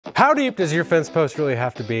How deep does your fence post really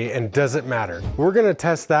have to be, and does it matter? We're gonna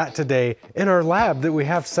test that today in our lab that we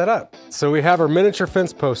have set up. So we have our miniature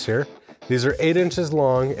fence posts here. These are 8 inches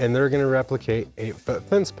long and they're gonna replicate 8-foot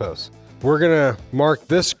fence posts. We're gonna mark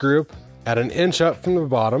this group at 1 inch up from the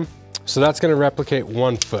bottom. So that's gonna replicate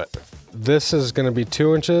 1 foot. This is gonna be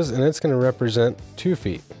 2 inches and it's gonna represent 2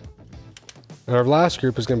 feet. And our last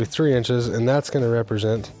group is gonna be 3 inches and that's gonna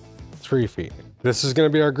represent 3 feet. This is gonna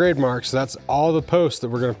be our grade mark, so that's all the posts that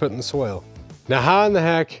we're gonna put in the soil. Now, how in the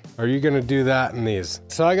heck are you gonna do that in these?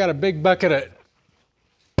 So I got a big bucket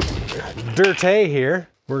of dirt hay here.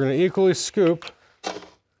 We're gonna equally scoop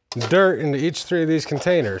dirt into each 3 of these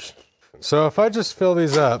containers. So if I just fill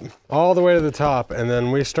these up all the way to the top and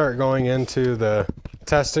then we start going into the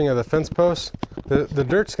testing of the fence posts, the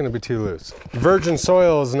dirt's gonna be too loose. Virgin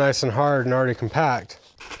soil is nice and hard and already compact.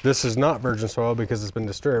 This is not virgin soil because it's been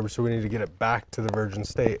disturbed, so we need to get it back to the virgin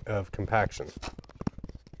state of compaction.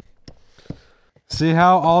 See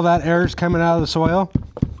how all that air is coming out of the soil?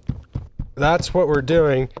 That's what we're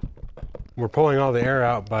doing. We're pulling all the air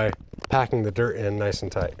out by packing the dirt in nice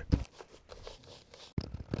and tight.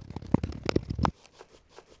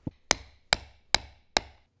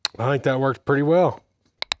 I think that worked pretty well.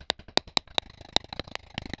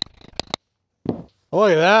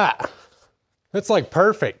 Look at that. It's like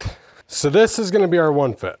perfect. So this is gonna be our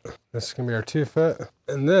 1 foot. This is gonna be our 2 foot.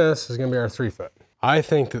 And this is gonna be our 3 foot. I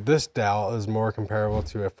think that this dowel is more comparable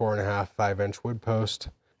to a 4.5, 5 inch wood post.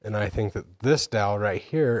 And I think that this dowel right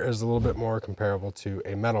here is a little bit more comparable to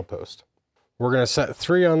a metal post. We're gonna set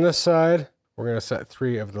 3 on this side. We're gonna set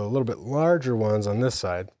 3 of the little bit larger ones on this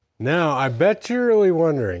side. Now, I bet you're really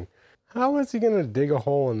wondering, how is he gonna dig a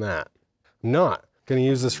hole in that? Not. Gonna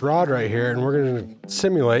use this rod right here and we're gonna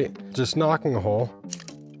simulate just knocking a hole.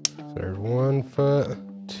 So there's 1 foot,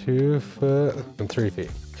 2 foot, and 3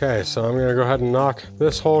 feet. Okay, so I'm gonna go ahead and knock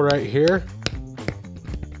this hole right here.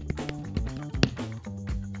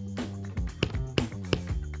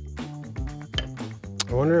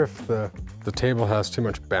 I wonder if the table has too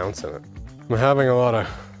much bounce in it. I'm having a lot of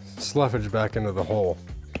sloughage back into the hole.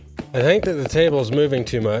 I think that the table is moving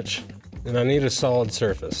too much and I need a solid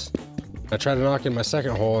surface. I tried to knock in my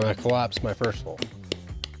second hole and I collapsed my first hole.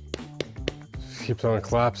 It keeps on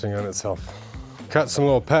collapsing on itself. Cut some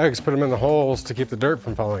little pegs, put them in the holes to keep the dirt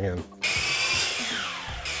from falling in.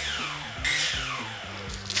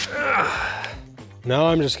 Now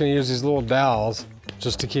I'm just gonna use these little dowels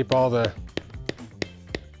just to keep all the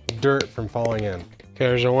dirt from falling in. Okay,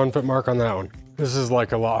 there's a 1 foot mark on that one. This is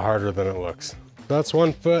like a lot harder than it looks. That's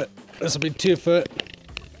 1 foot, this will be 2 foot,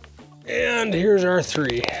 and here's our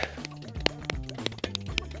 3.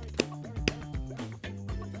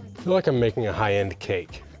 I feel like I'm making a high-end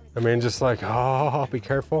cake. I mean, just like, oh, be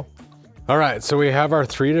careful. All right, so we have our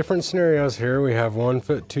 3 different scenarios here. We have 1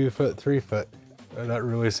 foot, 2 foot, 3 foot. And that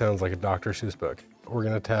really sounds like a Dr. Seuss book. We're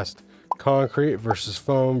gonna test concrete versus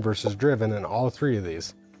foam versus driven in all 3 of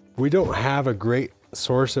these. We don't have a great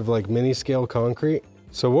source of like mini scale concrete.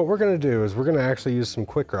 So what we're gonna do is we're gonna actually use some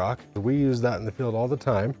Quick Rock. We use that in the field all the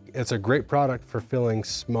time. It's a great product for filling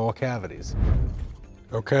small cavities.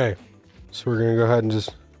 Okay, so we're gonna go ahead and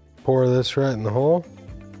just pour this right in the hole.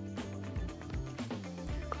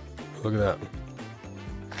 Look at that.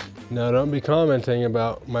 Now don't be commenting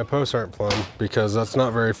about my posts aren't plumb because that's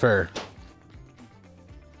not very fair.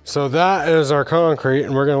 So that is our concrete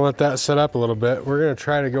and we're gonna let that set up a little bit. We're gonna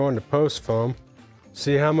try to go into post foam,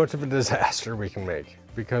 see how much of a disaster we can make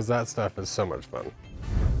because that stuff is so much fun.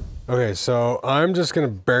 Okay, so I'm just gonna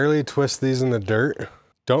barely twist these in the dirt.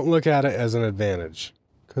 Don't look at it as an advantage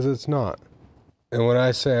because it's not. And when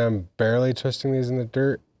I say I'm barely twisting these in the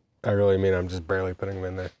dirt, I really mean I'm just barely putting them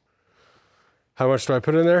in there. How much do I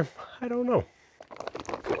put in there? I don't know.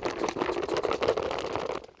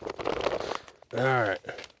 All right,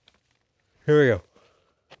 here we go.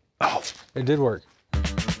 Oh, it did work.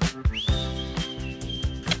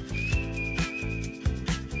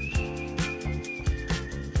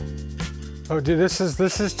 Oh, dude, this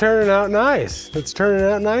is turning out nice. It's turning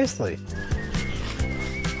out nicely.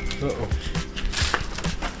 Uh-oh.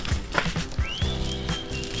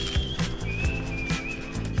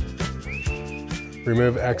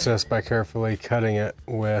 Remove excess by carefully cutting it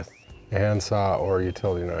with a handsaw or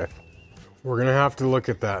utility knife. We're gonna have to look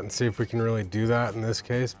at that and see if we can really do that in this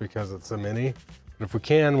case because it's a mini. And if we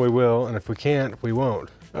can, we will, and if we can't, we won't.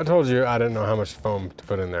 I told you I didn't know how much foam to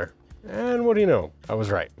put in there. And what do you know? I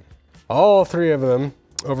was right. All 3 of them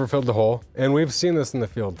overfilled the hole, and we've seen this in the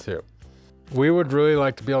field too. We would really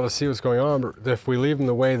like to be able to see what's going on, but if we leave them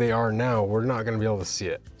the way they are now, we're not gonna be able to see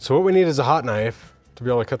it. So what we need is a hot knife to be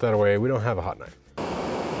able to cut that away. We don't have a hot knife.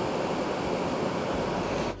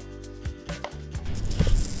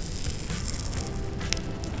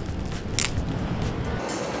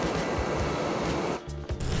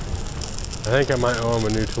 I think I might owe him a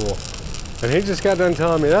new tool. And he just got done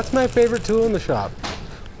telling me, that's my favorite tool in the shop.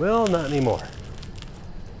 Well, not anymore.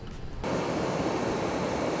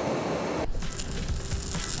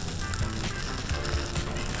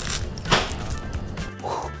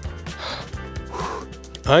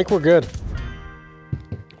 I think we're good.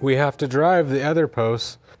 We have to drive the other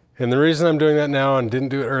posts. And the reason I'm doing that now and didn't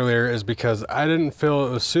do it earlier is because I didn't feel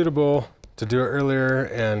it was suitable to do it earlier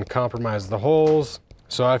and compromise the holes.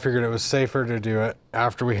 So I figured it was safer to do it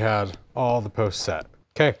after we had all the posts set.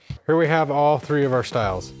 Okay, here we have all three of our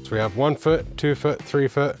styles. So we have 1 foot, 2 foot, 3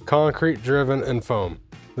 foot, concrete, driven, and foam.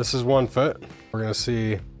 This is 1 foot. We're gonna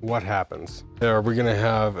see what happens. Are we gonna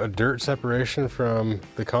have a dirt separation from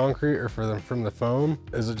the concrete or from the foam?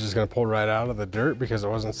 Is it just gonna pull right out of the dirt because it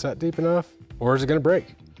wasn't set deep enough? Or is it gonna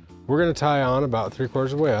break? We're gonna tie on about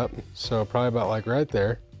 3/4 of the way up. So probably about like right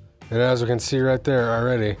there. And as we can see right there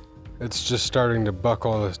already, it's just starting to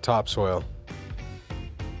buckle the topsoil.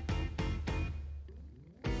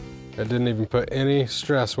 It didn't even put any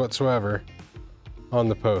stress whatsoever on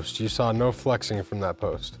the post. You saw no flexing from that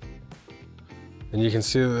post. And you can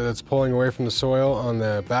see that it's pulling away from the soil on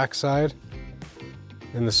the back side,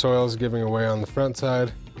 and the soil is giving away on the front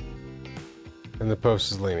side, and the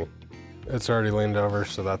post is leaning. It's already leaned over,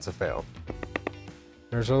 so that's a fail.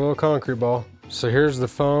 There's a little concrete ball. So here's the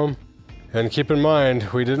foam. And keep in mind,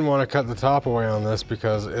 we didn't want to cut the top away on this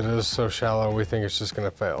because it is so shallow, we think it's just gonna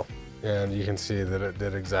fail. And you can see that it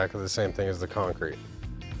did exactly the same thing as the concrete.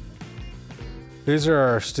 These are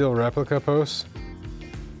our steel replica posts.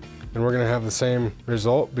 And we're gonna have the same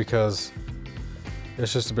result because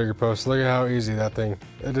it's just a bigger post. Look at how easy that thing,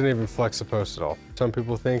 it didn't even flex the post at all. Some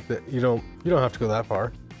people think that you don't have to go that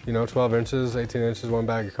far. You know, 12 inches, 18 inches, 1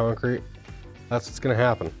 bag of concrete. That's what's gonna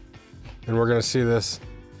happen. And we're gonna see this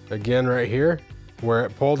again right here, where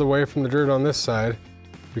it pulled away from the dirt on this side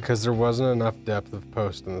because there wasn't enough depth of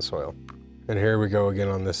post in the soil. And here we go again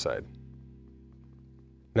on this side.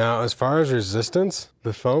 Now, as far as resistance,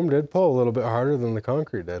 the foam did pull a little bit harder than the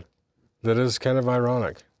concrete did. That is kind of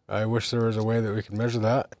ironic. I wish there was a way that we could measure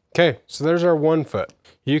that. Okay, so there's our 1 foot.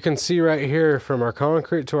 You can see right here from our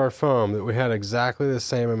concrete to our foam that we had exactly the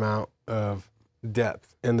same amount of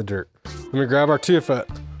depth in the dirt. Let me grab our 2 foot,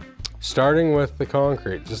 starting with the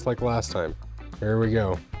concrete, just like last time. Here we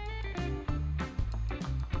go.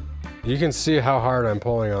 You can see how hard I'm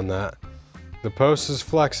pulling on that. The post is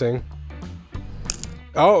flexing.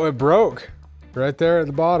 Oh, it broke right there at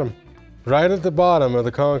the bottom. Right at the bottom of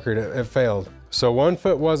the concrete, it failed. So 1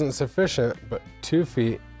 foot wasn't sufficient, but 2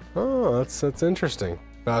 feet, oh, that's interesting.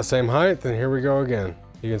 About the same height, then here we go again.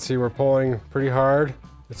 You can see we're pulling pretty hard.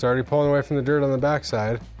 It's already pulling away from the dirt on the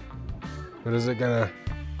backside. But is it gonna,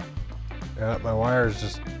 yeah, my wire's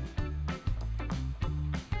just,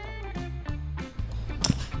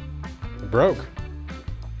 it broke.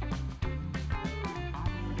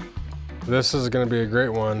 This is gonna be a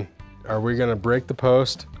great one. Are we gonna break the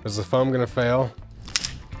post? Is the foam gonna fail?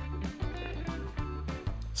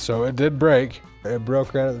 So it did break. It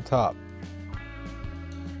broke right at the top.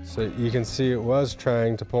 So you can see it was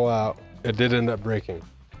trying to pull out. It did end up breaking.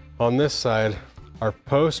 On this side, our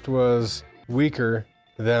post was weaker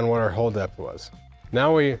than what our hole depth was.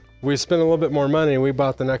 Now we spent a little bit more money. We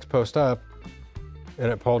bought the next post up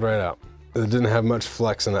and it pulled right out. It didn't have much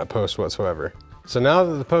flex in that post whatsoever. So now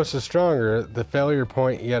that the post is stronger, the failure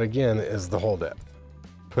point yet again is the hole depth.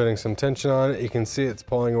 Putting some tension on it, you can see it's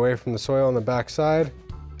pulling away from the soil on the back side,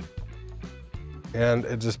 and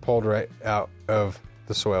it just pulled right out of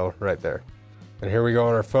the soil right there. And here we go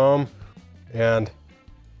on our foam, and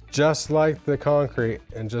just like the concrete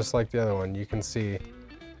and just like the other one, you can see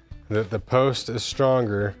that the post is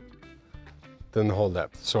stronger than the hole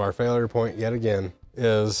depth. So our failure point yet again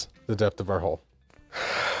is the depth of our hole.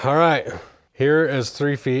 All right, here is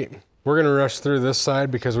 3 feet. We're gonna rush through this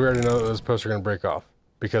side because we already know that those posts are gonna break off,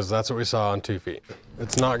 because that's what we saw on 2 feet.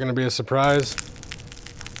 It's not gonna be a surprise.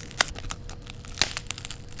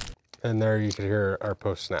 And there you could hear our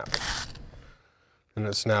post snap. And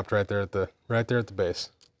it snapped right there at the base.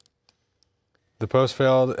 The post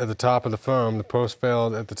failed at the top of the foam, the post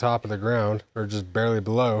failed at the top of the ground, or just barely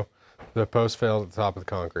below. The post failed at the top of the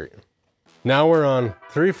concrete. Now we're on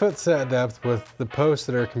 3 foot set depth with the posts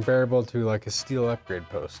that are comparable to like a steel upgrade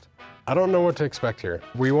post. I don't know what to expect here.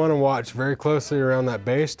 We want to watch very closely around that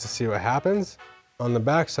base to see what happens. On the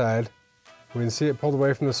back side, we can see it pulled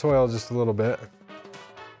away from the soil just a little bit.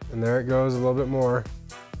 And there it goes a little bit more.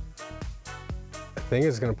 I think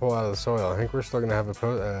it's gonna pull out of the soil. I think we're still gonna have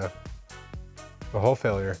a hole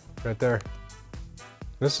failure right there.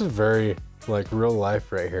 This is very like real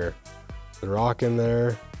life right here. The rock in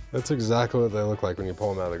there, that's exactly what they look like when you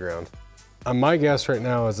pull them out of the ground. My guess right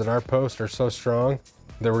now is that our posts are so strong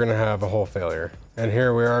that we're gonna have a hole failure. And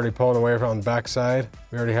here we're already pulling away from the backside.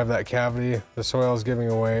 We already have that cavity, the soil is giving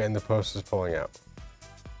away and the post is pulling out.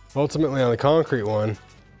 Ultimately on the concrete one,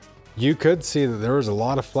 you could see that there was a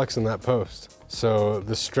lot of flex in that post. So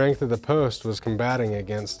the strength of the post was combating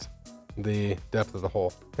against the depth of the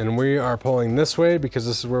hole. And we are pulling this way because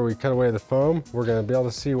this is where we cut away the foam. We're gonna be able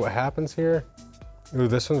to see what happens here. Ooh,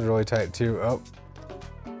 this one's really tight too. Oh,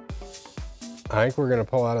 I think we're gonna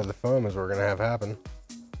pull out of the foam is what we're gonna have happen.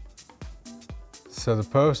 So the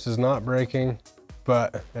post is not breaking,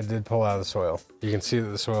 but it did pull out of the soil. You can see that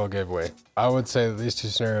the soil gave way. I would say that these two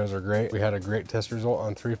scenarios are great. We had a great test result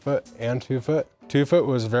on 3 foot and 2 foot. 2 foot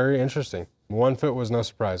was very interesting. 1 foot was no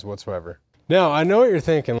surprise whatsoever. Now, I know what you're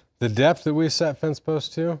thinking. The depth that we set fence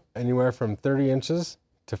posts to, anywhere from 30 inches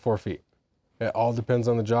to 4 feet. It all depends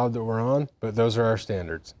on the job that we're on, but those are our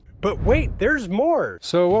standards. But wait, there's more.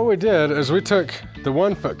 So what we did is we took the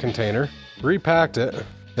 1 foot container, repacked it,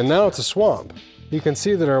 and now it's a swamp. You can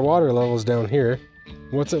see that our water level is down here.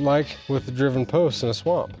 What's it like with the driven posts in a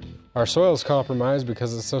swamp? Our soil is compromised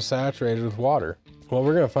because it's so saturated with water. Well,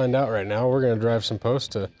 we're gonna find out right now. We're gonna drive some posts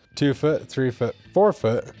to 2 foot, 3 foot, 4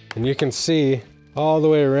 foot, and you can see all the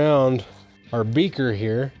way around our beaker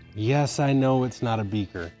here. Yes, I know it's not a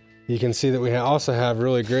beaker. You can see that we also have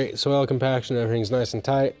really great soil compaction. Everything's nice and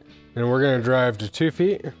tight. And we're gonna drive to 2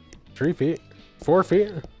 feet, 3 feet, 4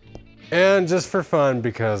 feet. And just for fun,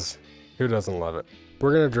 because who doesn't love it?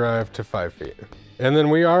 We're gonna drive to 5 feet. And then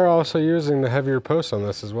we are also using the heavier posts on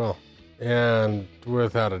this as well. And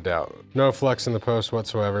without a doubt, no flex in the post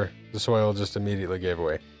whatsoever. The soil just immediately gave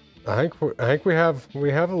away. I think we have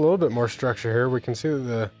a little bit more structure here. We can see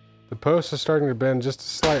that the post is starting to bend just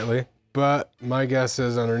slightly, but my guess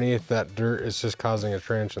is underneath that dirt is just causing a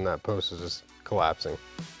trench and that post is just collapsing.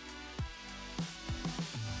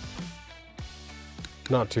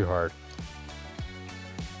 Not too hard.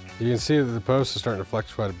 You can see that the post is starting to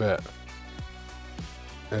flex quite a bit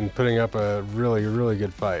and putting up a really, really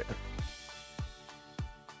good fight.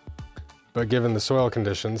 But given the soil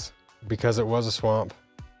conditions, because it was a swamp,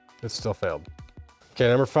 it still failed. Okay,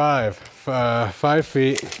 number 5, 5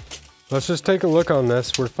 feet. Let's just take a look on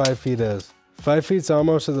this where 5 feet is. 5 feet's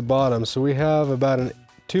almost at the bottom, so we have about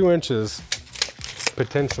 2 inches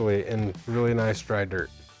potentially in really nice dry dirt.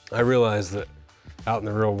 I realize that out in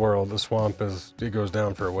the real world, the swamp it goes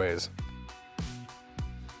down for a ways.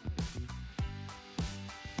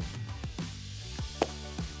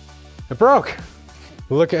 It broke.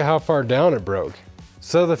 Look at how far down it broke.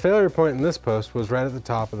 So the failure point in this post was right at the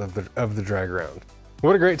top of the dry ground.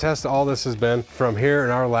 What a great test all this has been from here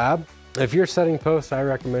in our lab. If you're setting posts, I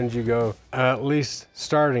recommend you go at least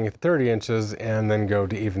starting at 30 inches and then go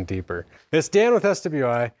to even deeper. It's Dan with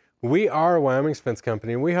SWI. We are Wyoming's Fence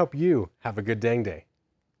Company, and we hope you have a good dang day.